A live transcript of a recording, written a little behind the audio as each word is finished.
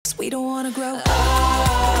We don't wanna grow old.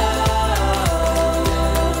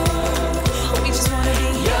 We just wanna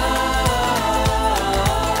be young.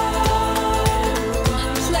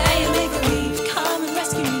 Play and make believe. Come and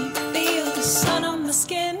rescue me. Feel the sun on my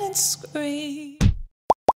skin and scream.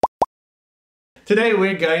 Today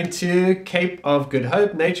we're going to Cape of Good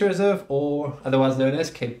Hope Nature Reserve, or otherwise known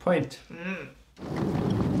as Cape Point.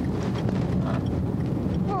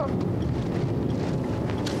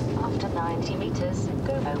 After 90 meters,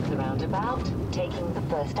 go over the roundabout, taking the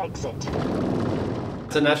first exit.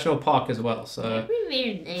 It's a national park as well, so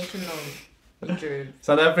Everywhere national reserve.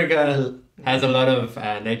 South Africa has a lot of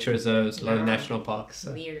nature reserves, a lot of national parks.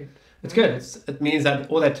 So Weird. it's good. It means that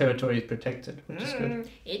all that territory is protected, which is good.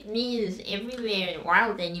 It means everywhere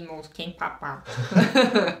wild animals can pop up.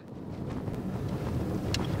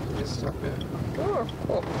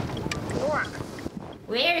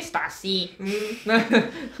 Where's Darcy?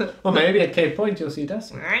 Or maybe at Cape Point you'll see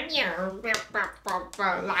Dusty. Liar.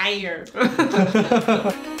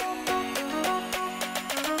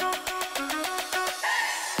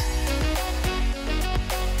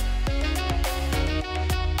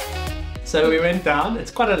 So we went down.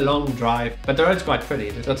 It's quite a long drive, but the road's quite pretty.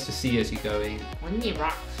 There's lots to see as you're going. Only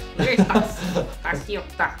rocks. Where's Darcy? Darcy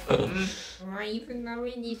up there. I even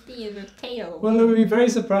already see the tail. Well, we'll be very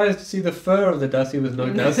surprised to see the fur of the Dusty with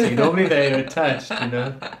no Dusty. Normally they're attached, you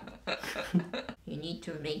know. You need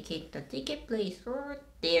to make it the ticket place right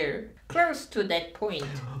there, close to that point.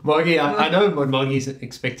 Moggy, I know what Moggy's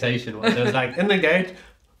expectation was. It was like, in the gate,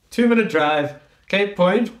 2-minute drive, Cape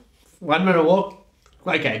Point, 1-minute walk.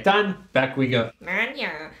 Okay, done. Back we go.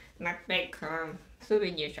 Mania, not back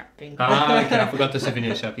souvenir shopping. Ah, okay, I forgot the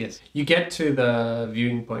souvenir shop, yes. You get to the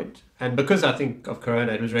viewing point, and because I think of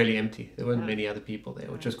Corona, it was really empty. There weren't many other people there,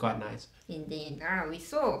 which was quite nice. And then we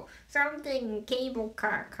saw something cable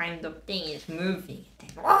car kind of thing is moving.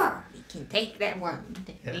 Then, oh, we can take that one.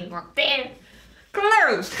 Then we walk there.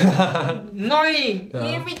 Closed! Annoying!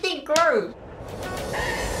 Everything closed!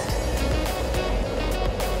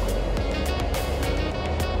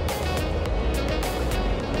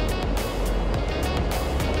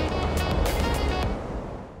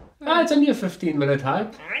 It's only a 15-minute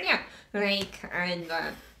hike. Yeah, like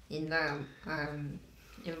in the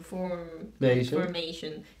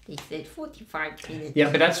information, they said 45 minutes. Yeah,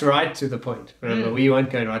 but that's right to the point. Remember, we weren't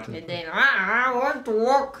going right to the And point. then, I want to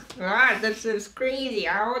walk. This is crazy.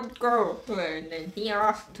 I want to go. And then he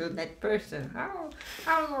asked to that person,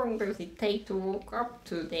 how long does it take to walk up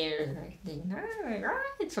to there? And then,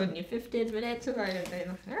 it's only 15 minutes. And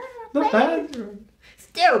then, Not bad.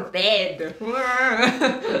 Still bad.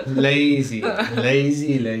 Lazy.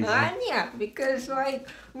 Yeah, because like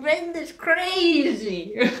wind is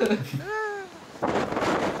crazy.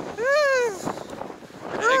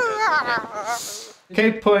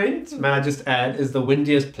 Cape Point, may I just add, is the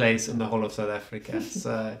windiest place in the whole of South Africa.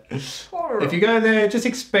 So if you go there, just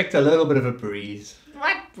expect a little bit of a breeze.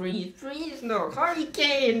 What breeze? Breeze? No,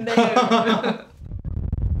 hurricane there.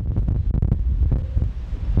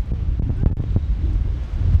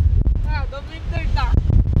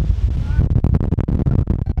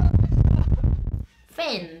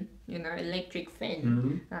 Fan, electric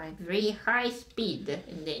fan, like very high speed,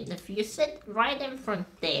 and then if you sit right in front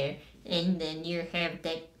there, and then you have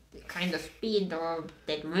that kind of speed of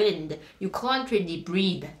that wind, you can't really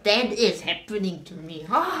breathe. That is happening to me.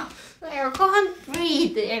 I can't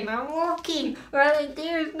breathe, and I'm walking, but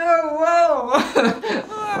there's no wall.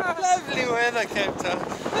 Lovely weather, Cape Town.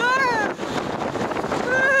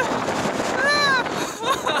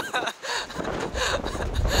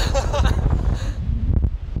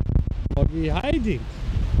 Moggy hiding.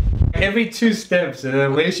 Every 2 steps,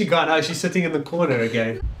 and where's she gone? Oh, she's sitting in the corner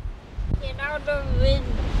again. Get out of wind.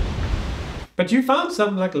 But you found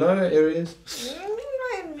some like lower areas.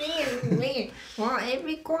 Well,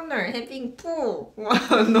 every corner having pool.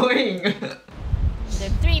 Annoying. The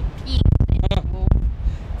 3 peaks that move.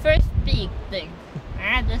 First peak thing.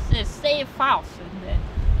 This is safe house, and then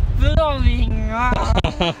blowing. I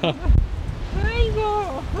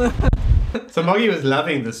go. So Moggy was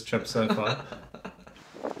loving this trip so far.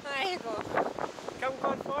 I go. Come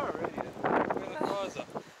quite far already.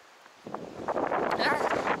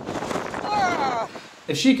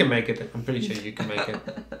 If she can make it, I'm pretty sure you can make it.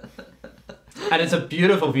 And it's a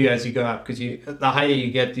beautiful view as you go up, because the higher you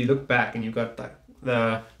get, you look back and you've got like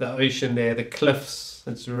the ocean there, the cliffs.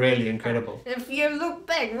 It's really incredible. If you look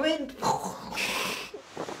back, wind. We're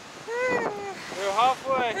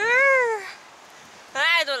halfway.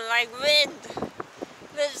 I don't like wind.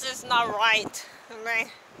 This is not right.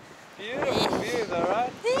 Beautiful view though,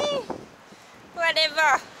 right?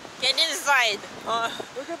 Whatever. Get inside.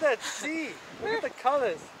 Look at that sea. Look at the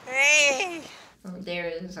colors. Hey. Oh, there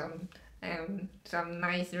is some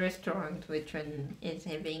nice restaurant which one is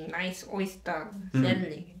having nice oyster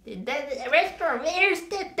selling. That restaurant, where's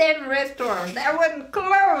that damn restaurant? That one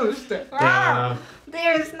closed. Ah,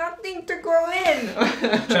 there's nothing to go in.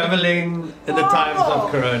 Traveling in the times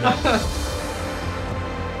of Corona.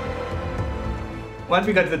 Once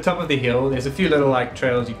we go to the top of the hill, there's a few little like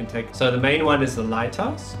trails you can take. So the main one is the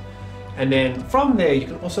lighthouse. And then from there, you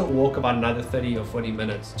can also walk about another 30 or 40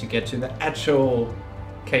 minutes to get to the actual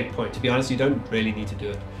Cape Point. To be honest, you don't really need to do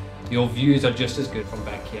it. Your views are just as good from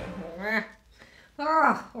back here.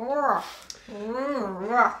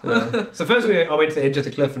 So first I went to the edge of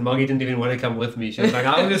the cliff and Moggy didn't even want to come with me. She was like,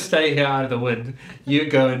 I'll just stay here out of the wind. You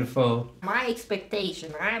go and fall. My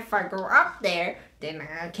expectation, if I go up there, then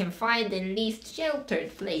I can find the least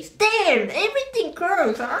sheltered place. Damn, everything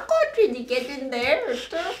closed. I can't really get in there.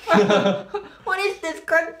 What is this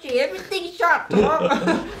country? Everything shut.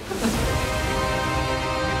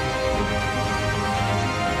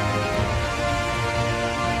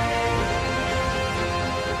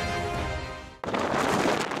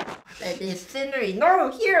 That is scenery. No,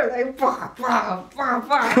 here, like, bah, bah, bah,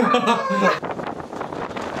 bah.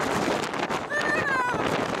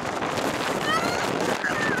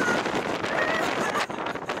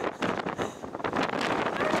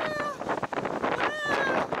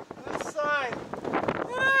 This side.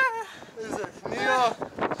 Is it New York?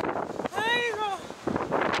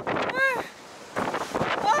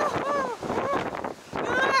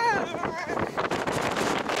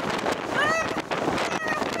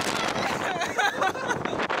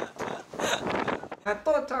 I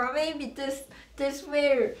thought maybe this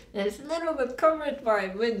way is a little bit covered by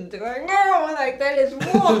wind. Like, no, like that is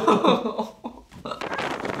warm.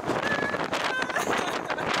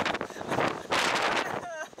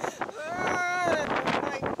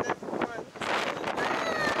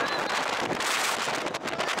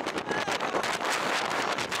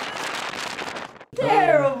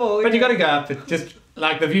 Terrible. But you gotta go up. It just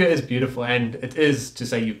like the view is beautiful, and it is to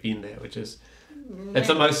say you've been there, which is it's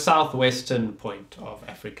the most southwestern point of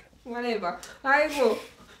Africa. Whatever. I will.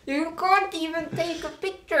 You can't even take a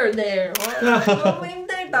picture there. Go in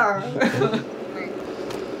there now.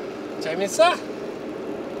 재밌어?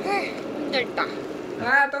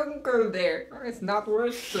 Don't go there. It's not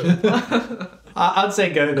worth it. I'd say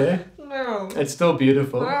go there. No. It's still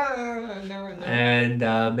beautiful. No. And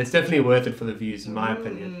it's definitely worth it for the views, in my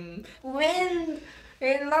opinion. Wind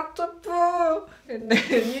and lots of pool. And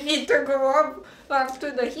then you need to go up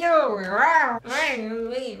to the hill. Wow.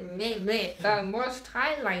 The most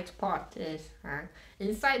highlight part is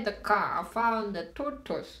inside the car. I found the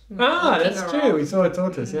tortoise. That's true. We saw a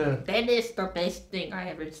tortoise, yeah. That is the best thing I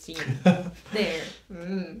ever seen. There.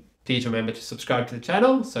 Please remember to subscribe to the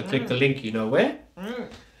channel. So click the link you know where.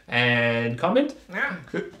 And comment.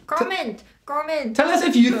 Comment. Tell us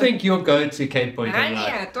if you think you'll go to Cape Point or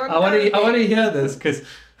not. I want to hear this because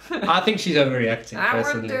I think she's overreacting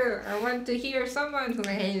personally. I want to hear someone who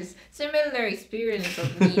has similar experience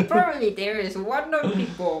of me. Probably there is one of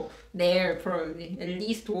people there, probably at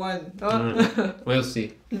least one. We'll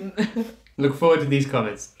see. Look forward to these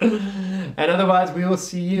comments. And otherwise, we will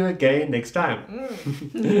see you again next time.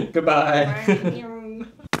 Goodbye. Bye.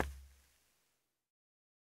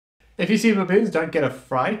 If you see baboons, don't get a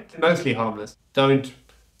fright. Mostly harmless. Don't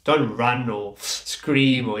run or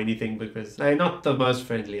scream or anything because they're not the most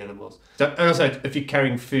friendly animals. Also, if you're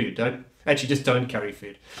carrying food, just don't carry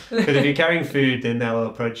food. Because if you're carrying food, then they'll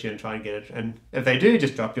approach you and try and get it. And if they do,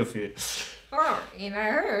 just drop your food. Oh, and I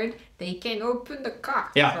heard they can open the car.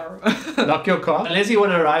 Yeah. Lock your car. Unless you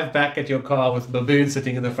want to arrive back at your car with baboons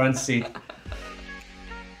sitting in the front seat.